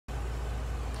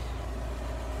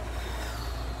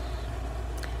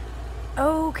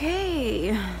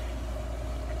Okay.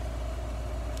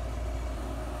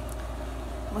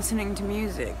 Listening to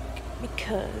music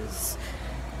because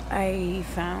I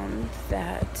found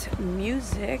that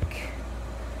music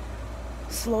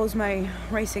slows my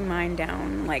racing mind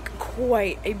down like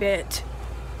quite a bit.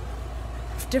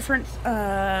 Different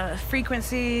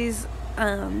frequencies,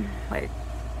 like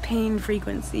pain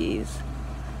frequencies.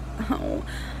 Oh,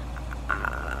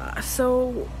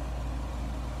 so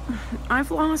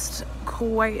I've lost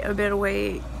quite a bit of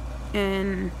weight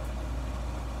in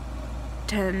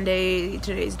 10 days.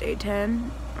 Today's day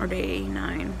 10 or day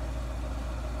 9.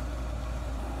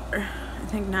 I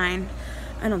think 9.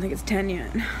 I don't think it's 10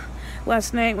 yet.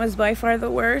 Last night was by far the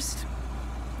worst.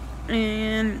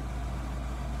 And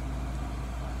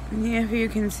yeah, if you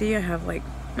can see, I have like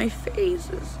my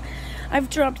faces. I've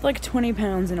dropped like 20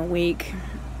 pounds in a week.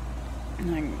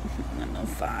 Like, no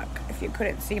fuck. If you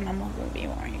couldn't see, my mom will be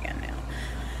worrying again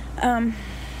now.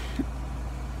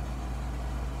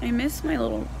 I miss my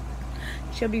little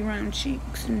chubby round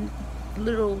cheeks and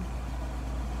little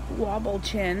wobble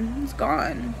chin. It's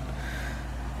gone.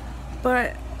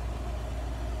 But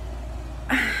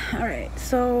alright,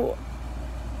 so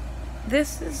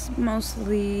this is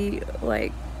mostly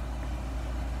like,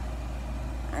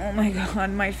 oh my god,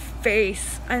 my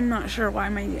face. I'm not sure why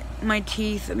my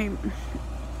teeth, I mean,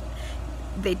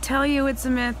 they tell you it's a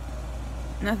myth.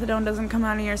 Methadone doesn't come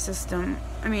out of your system.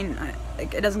 I mean,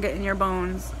 like, it doesn't get in your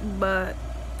bones, but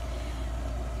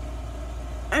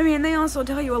I mean, they also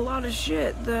tell you a lot of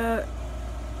shit that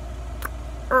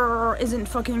isn't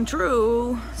fucking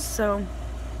true. So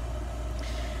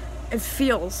it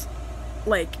feels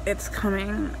like it's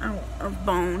coming out of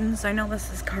bones. I know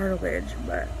this is cartilage,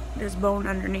 but there's bone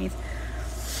underneath.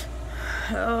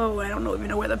 Oh, I don't even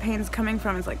know where the pain's coming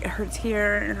from. It's like it hurts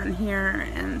here and then here,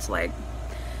 and it's like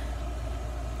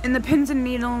in the pins and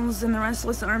needles and the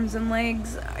restless arms and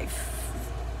legs.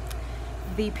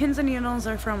 The pins and needles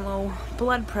are from low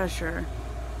blood pressure.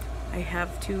 I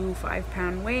have 2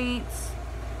 5-pound weights.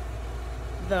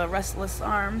 The restless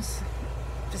arms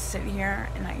just sit here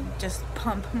and I just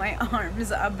pump my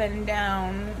arms up and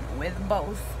down with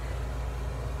both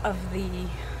of the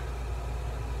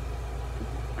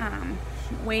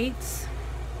weights.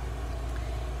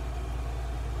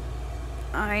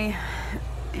 I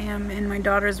am in my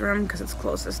daughter's room because it's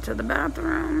closest to the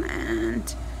bathroom,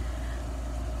 and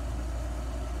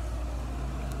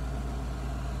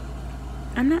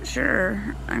I'm not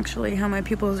sure actually how my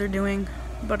pupils are doing,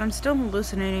 but I'm still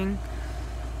hallucinating.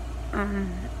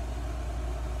 And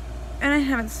I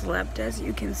haven't slept, as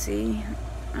you can see.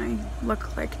 I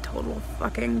look like total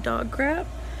fucking dog crap.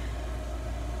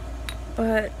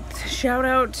 But shout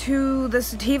out to the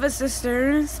Sativa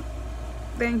Sisters.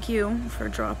 Thank you for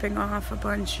dropping off a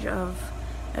bunch of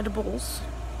edibles.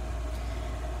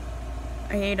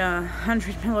 I ate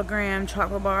 100 milligram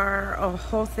chocolate bar, a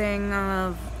whole thing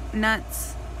of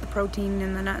nuts, the protein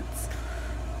in the nuts,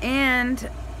 and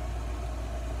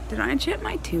did I chip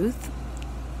my tooth?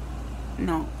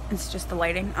 No, it's just the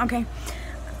lighting. Okay.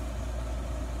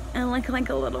 I look like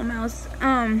a little mouse.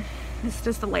 It's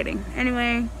just the lighting.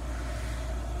 Anyway,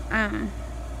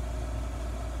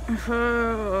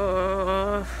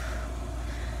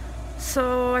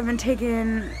 so I've been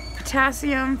taking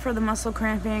potassium for the muscle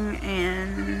cramping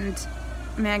and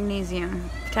magnesium.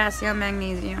 Potassium,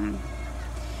 magnesium.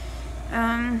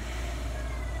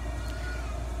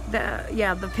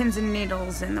 The pins and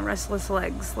needles and the restless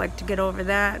legs, like to get over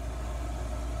that.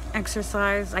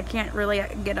 Exercise, I can't really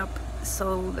get up,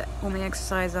 so the only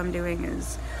exercise I'm doing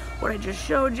is what I just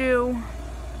showed you.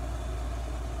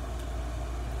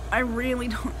 I really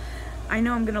don't, I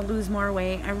know I'm gonna lose more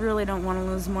weight. I really don't want to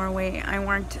lose more weight. I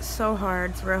worked so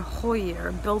hard for a whole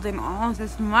year building all of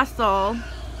this muscle.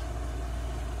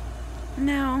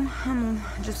 Now I'm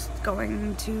just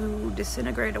going to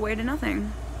disintegrate away to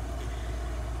nothing.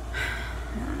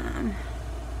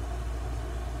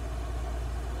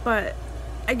 But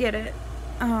I get it.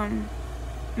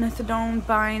 Methadone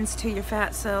binds to your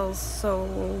fat cells,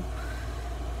 so...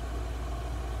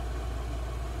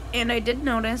 And I did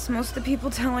notice most of the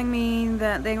people telling me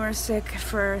that they were sick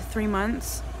for 3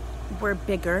 months were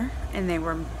bigger, and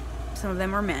some of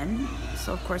them were men,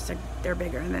 so of course they're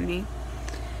bigger than me.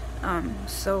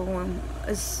 So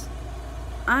as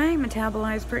I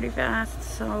metabolize pretty fast,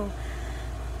 so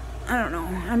I don't know.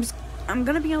 I'm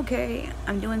gonna be okay.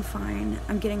 I'm doing fine.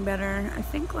 I'm getting better. I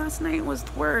think last night was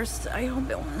the worst. I hope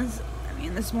it was. I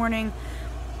mean, this morning,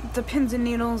 the pins and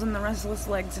needles and the restless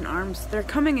legs and arms, they're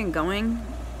coming and going.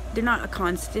 They're not a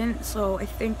constant, so I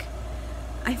think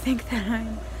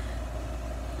that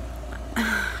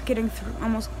I'm getting through,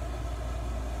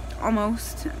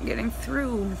 almost getting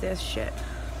through this shit.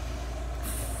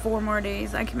 4 more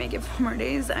days. I can make it 4 more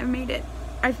days. I've made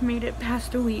it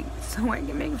past a week, so I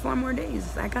can make 4 more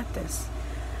days. I got this.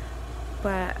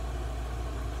 But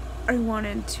I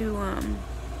wanted to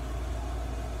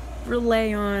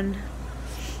relay on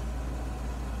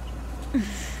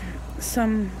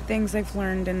some things I've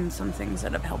learned and some things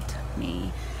that have helped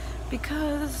me,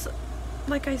 because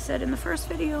like I said in the first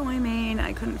video I made,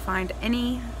 I couldn't find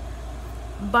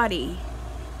anybody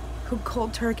who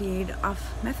cold turkeyed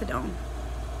off methadone.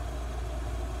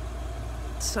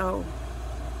 So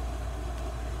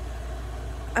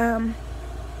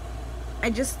I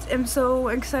just am so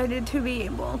excited to be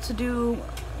able to do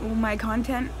my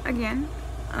content again.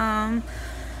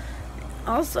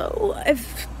 Also, I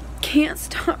can't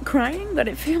stop crying, but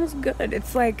it feels good.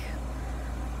 It's like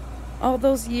all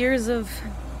those years of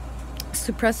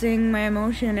suppressing my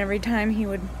emotion every time he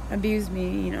would abuse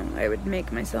me, you know, I would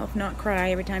make myself not cry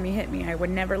every time he hit me. I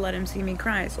would never let him see me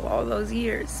cry, so all those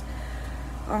years.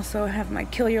 Also have my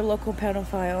Kill Your Local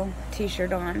Pedophile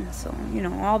t-shirt on, so, you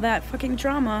know, all that fucking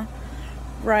trauma.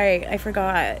 Right, I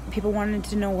forgot. People wanted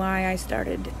to know why I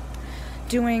started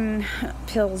doing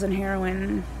pills and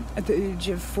heroin at the age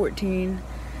of 14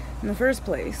 in the first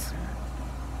place.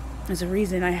 There's a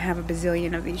reason I have a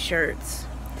bazillion of these shirts.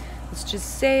 Let's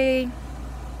just say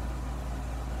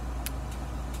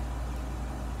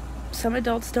some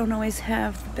adults don't always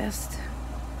have the best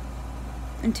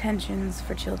intentions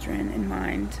for children in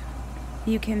mind.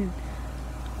 You can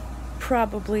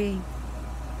probably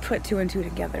put 2 and 2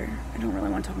 together. I don't really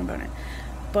want to talk about it,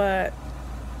 but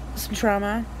some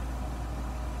trauma,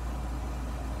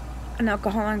 an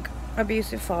alcoholic,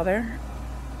 abusive father,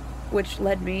 which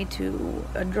led me to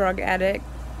a drug addict,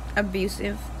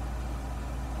 abusive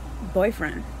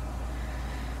boyfriend.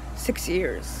 6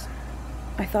 years.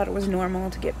 I thought it was normal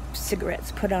to get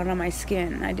cigarettes put out on my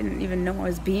skin. I didn't even know I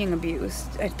was being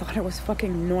abused. I thought it was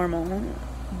fucking normal.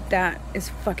 That is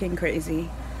fucking crazy.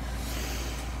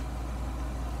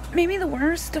 Maybe the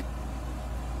worst,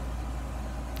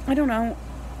 I don't know,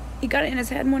 he got it in his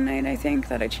head one night, I think,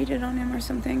 that I cheated on him or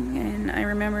something, and I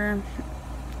remember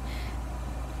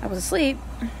I was asleep,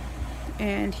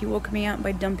 and he woke me up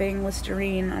by dumping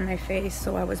Listerine on my face,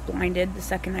 so I was blinded the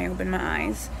second I opened my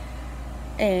eyes,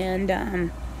 and,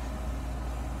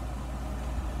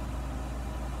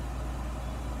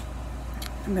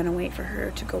 I'm gonna wait for her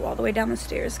to go all the way down the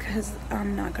stairs, because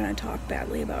I'm not gonna talk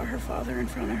badly about her father in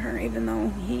front of her, even though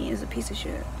he is a piece of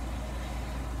shit.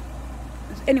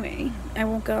 Anyway, I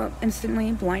woke up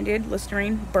instantly blinded.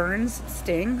 Listerine burns,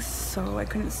 stings, so I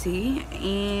couldn't see,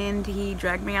 and he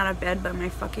dragged me out of bed by my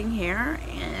fucking hair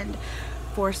and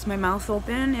forced my mouth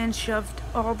open and shoved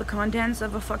all the contents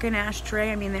of a fucking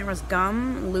ashtray. I mean, there was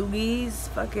gum, loogies,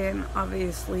 fucking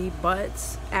obviously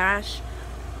butts, ash.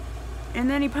 And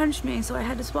then he punched me, so I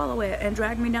had to swallow it, and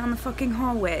dragged me down the fucking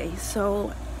hallway.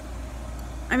 So,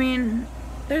 I mean,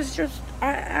 there's just,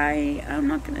 I'm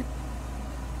not gonna,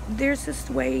 there's just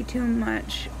way too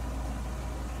much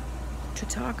to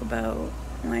talk about,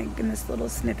 like, in this little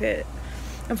snippet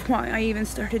of why I even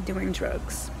started doing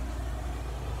drugs.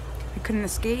 I couldn't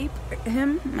escape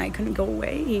him, I couldn't go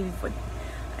away,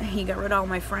 he got rid of all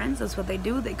my friends. That's what they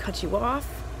do, they cut you off.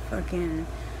 Fucking,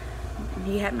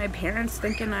 he had my parents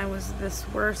thinking I was this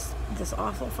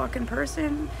awful fucking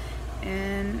person,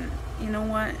 and you know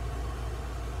what?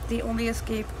 The only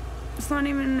escape, it's not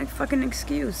even a fucking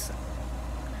excuse.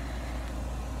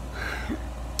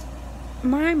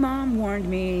 My mom warned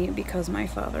me, because my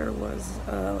father was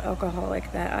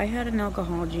alcoholic, that I had an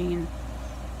alcohol gene.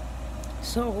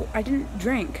 So I didn't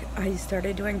drink. I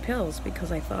started doing pills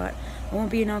because I thought I won't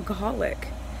be an alcoholic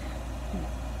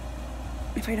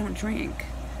if I don't drink.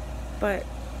 But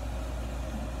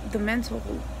the mental,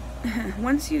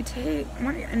 once you take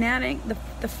an addict,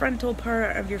 the frontal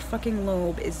part of your fucking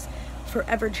lobe is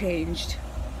forever changed.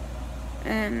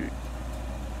 And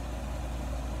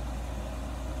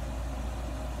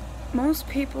most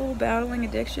people battling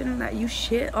addiction that you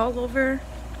shit all over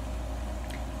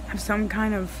have some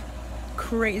kind of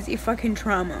crazy fucking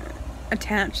trauma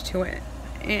attached to it.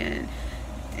 And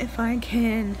if I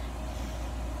can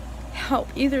help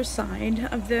either side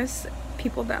of this,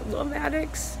 people that love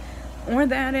addicts or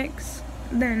the addicts,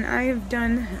 then I have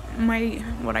done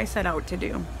what I set out to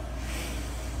do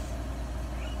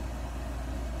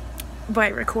by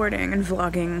recording and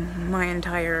vlogging my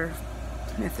entire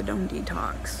methadone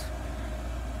detox.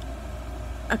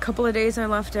 A couple of days I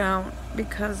left out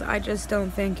because I just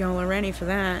don't think y'all are ready for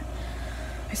that.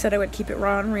 I said I would keep it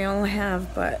raw and real, I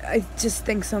have, but I just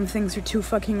think some things are too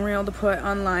fucking real to put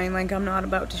online. Like, I'm not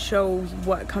about to show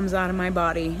what comes out of my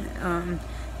body.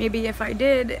 Maybe if I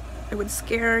did, it would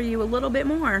scare you a little bit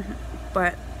more,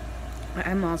 but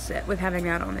I'm all set with having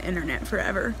that on the internet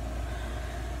forever.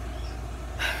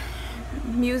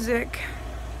 Music,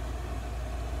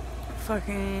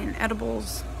 fucking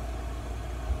edibles.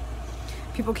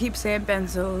 People keep saying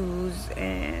benzos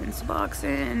and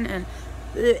Suboxone and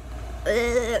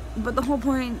but the whole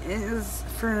point is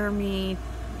for me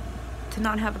to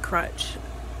not have a crutch.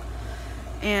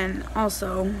 And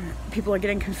also, people are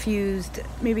getting confused.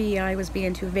 Maybe I was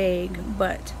being too vague,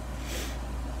 but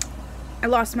I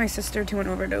lost my sister to an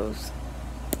overdose.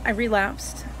 I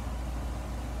relapsed.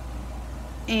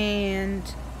 And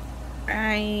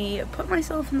I put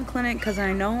myself in the clinic because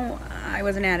I know I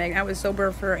was an addict. I was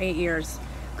sober for 8 years.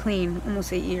 Clean,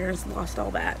 almost 8 years. Lost all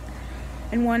that.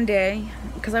 And one day,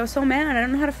 because I was so mad, I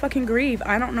don't know how to fucking grieve.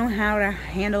 I don't know how to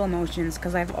handle emotions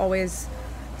because I've always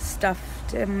stuffed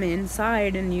them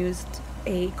inside and used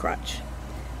a crutch.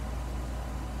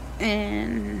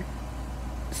 And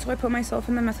so I put myself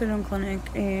in the Methadone clinic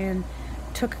and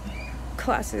took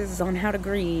classes on how to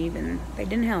grieve, and they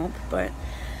didn't help, but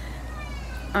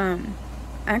I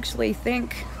actually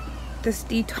think this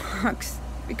detox,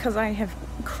 because I have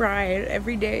cried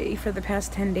every day for the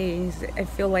past 10 days, I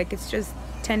feel like it's just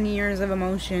 10 years of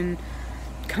emotion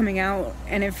coming out,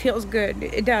 and it feels good.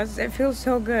 It does. It feels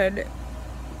so good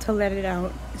to let it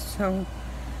out. So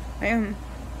don't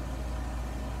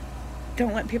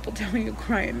let people tell you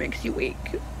crying makes you weak.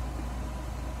 It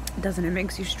doesn't. It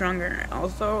makes you stronger.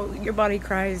 Also, your body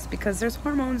cries because there's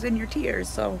hormones in your tears,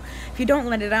 so if you don't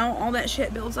let it out, all that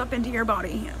shit builds up into your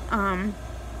body.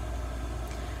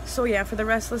 So yeah, for the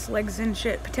restless legs and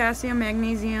shit, potassium,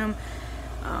 magnesium.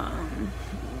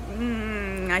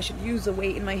 I should use a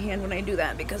weight in my hand when I do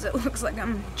that because it looks like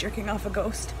I'm jerking off a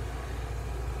ghost.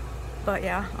 But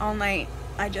yeah, all night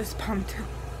I just pumped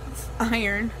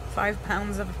iron, 5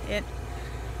 pounds of it,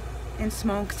 and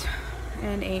smoked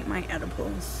and ate my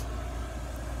edibles.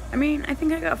 I mean, I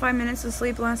think I got 5 minutes of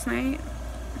sleep last night.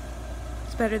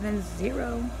 It's better than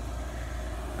 0.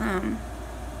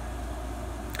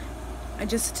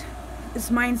 It's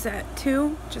mindset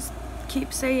too. Just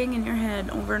keep saying in your head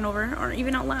over and over, or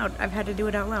even out loud. I've had to do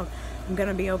it out loud. I'm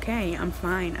gonna be okay. I'm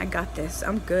fine. I got this.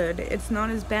 I'm good. It's not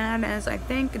as bad as I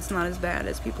think. It's not as bad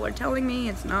as people are telling me.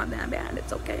 It's not that bad.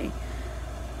 It's okay.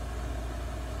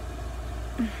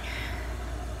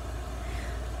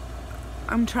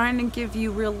 I'm trying to give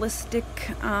you realistic,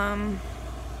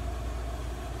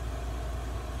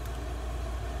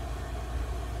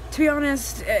 to be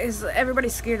honest, everybody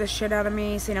scared the shit out of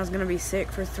me, saying I was gonna be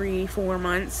sick for 3, 4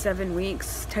 months, 7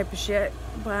 weeks type of shit,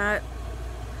 but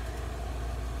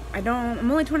I'm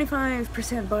only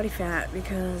 25% body fat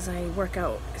because I work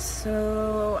out,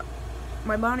 so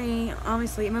my body,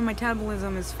 obviously, my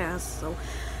metabolism is fast, so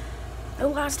the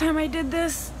last time I did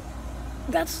this,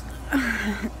 that's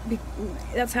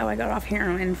how I got off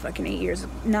heroin fucking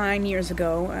 9 years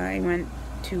ago. I went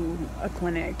to a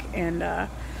clinic and I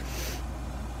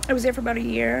was there for about a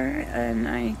year and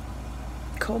I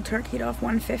cold turkeyed off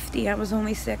 150. I was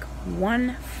only sick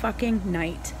one fucking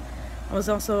night. I was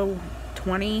also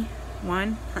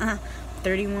 21,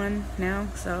 31 now,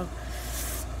 so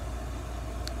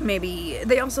maybe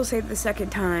they also say the second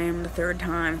time, the third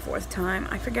time, fourth time.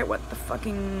 I forget what the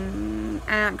fucking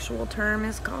actual term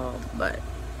is called, but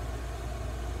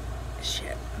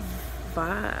shit.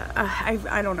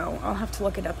 I don't know. I'll have to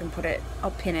look it up and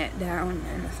I'll pin it down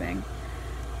in the thing.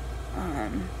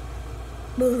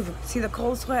 See the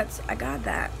cold sweats? I got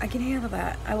that. I can handle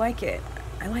that. I like it.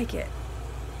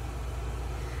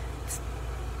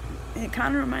 It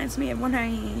kind of reminds me of when I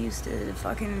used to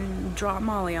fucking drop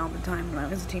Molly all the time when I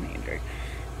was a teenager.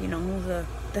 You know,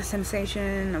 the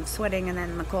sensation of sweating and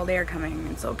then the cold air coming.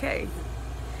 It's okay.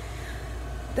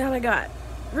 That I got.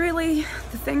 Really,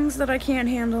 the things that I can't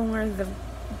handle are the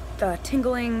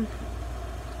tingling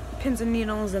pins and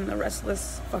needles and the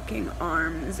restless fucking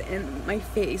arms and my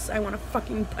face. I want to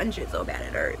fucking punch it so bad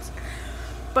it hurts.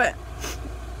 But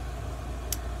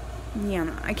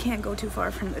yeah, I can't go too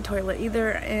far from the toilet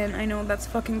either, and I know that's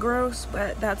fucking gross,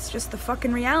 but that's just the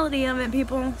fucking reality of it,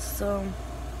 people. So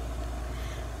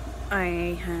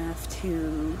I have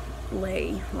to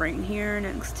lay right here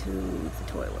next to the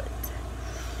toilet.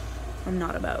 I'm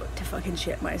not about to fucking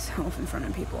shit myself in front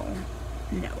of people.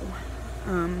 No.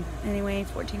 Anyway,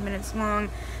 14 minutes long.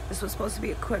 This was supposed to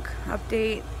be a quick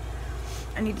update.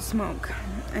 I need to smoke,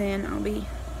 and I'll be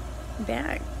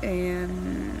back.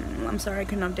 And I'm sorry I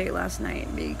couldn't update last night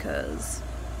because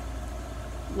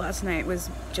last night was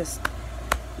just,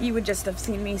 you would just have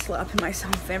seen me slapping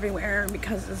myself everywhere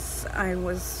because I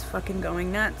was fucking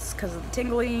going nuts because of the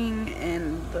tingling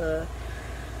and the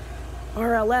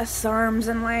RLS, arms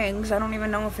and legs. I don't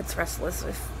even know if it's restless.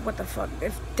 What the fuck?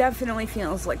 It definitely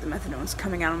feels like the methadone's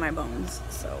coming out of my bones.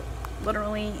 So,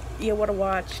 literally, you would have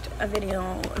watched a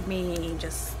video of me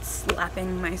just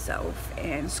slapping myself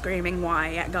and screaming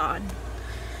why at God.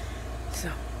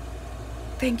 So,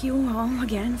 thank you all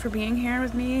again for being here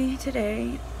with me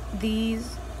today.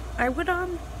 I would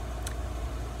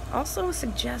also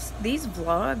suggest these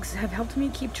vlogs have helped me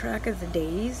keep track of the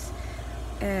days,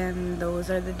 and those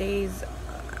are the days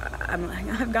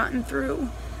I've gotten through.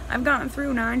 I've gotten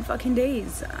through 9 fucking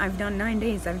days. I've done 9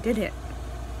 days. I did it.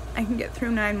 I can get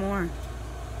through 9 more.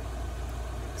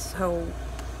 So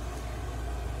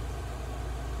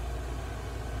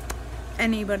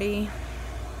anybody,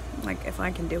 like, if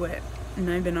I can do it, and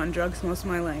I've been on drugs most of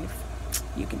my life,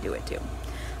 you can do it too.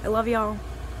 I love y'all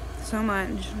so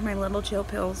much. My little chill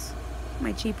pills,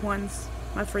 my cheap ones,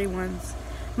 my free ones,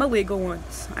 my legal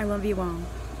ones. I love you all.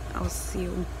 I'll see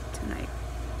you tonight,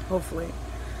 hopefully.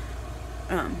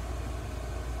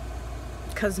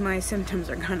 Because my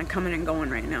symptoms are kind of coming and going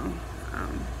right now.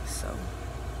 So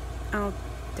I'll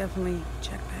definitely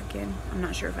check back in. I'm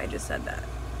not sure if I just said that.